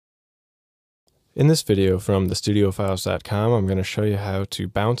In this video from the StudioFiles.com, I'm going to show you how to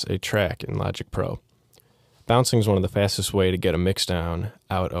bounce a track in Logic Pro. Bouncing is one of the fastest way to get a mixdown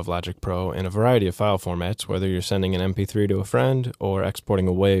out of Logic Pro in a variety of file formats, whether you're sending an MP3 to a friend or exporting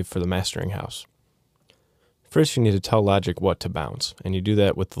a WAV for the mastering house. First, you need to tell Logic what to bounce, and you do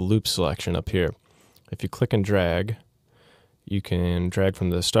that with the loop selection up here. If you click and drag, you can drag from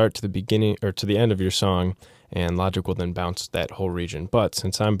the start to the beginning or to the end of your song, and Logic will then bounce that whole region. But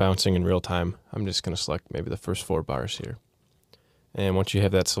since I'm bouncing in real time, I'm just going to select maybe the first 4 bars here. And once you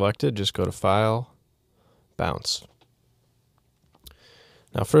have that selected, just go to File, Bounce.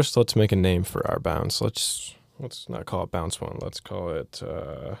 Now first, let's make a name for our bounce. Let's not call it Bounce 1. Let's call it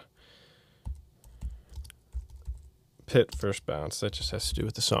Pit First Bounce. That just has to do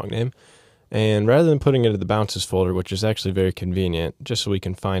with the song name. And rather than putting it in the bounces folder, which is actually very convenient, just so we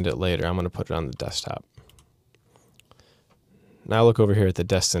can find it later, I'm going to put it on the desktop. Now look over here at the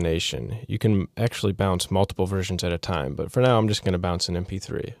destination. You can actually bounce multiple versions at a time, but for now I'm just going to bounce an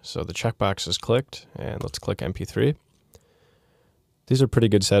MP3. So the checkbox is clicked, and let's click MP3. These are pretty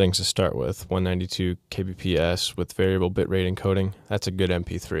good settings to start with. 192 kbps with variable bitrate encoding. That's a good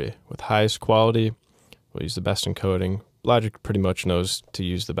MP3. With highest quality, we'll use the best encoding. Logic pretty much knows to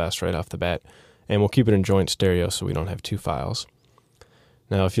use the best right off the bat, and we'll keep it in joint stereo so we don't have 2 files.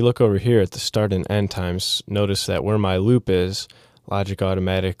 Now if you look over here at the start and end times, notice that where my loop is, Logic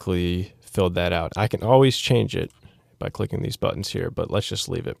automatically filled that out. I can always change it by clicking these buttons here, but let's just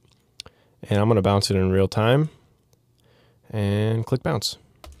leave it. And I'm going to bounce it in real time, and click bounce.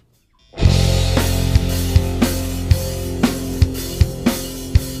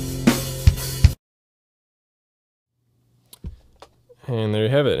 And there you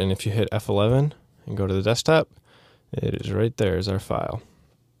have it. And if you hit F11 and go to the desktop, it is right there as our file.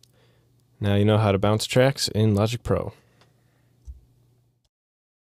 Now you know how to bounce tracks in Logic Pro.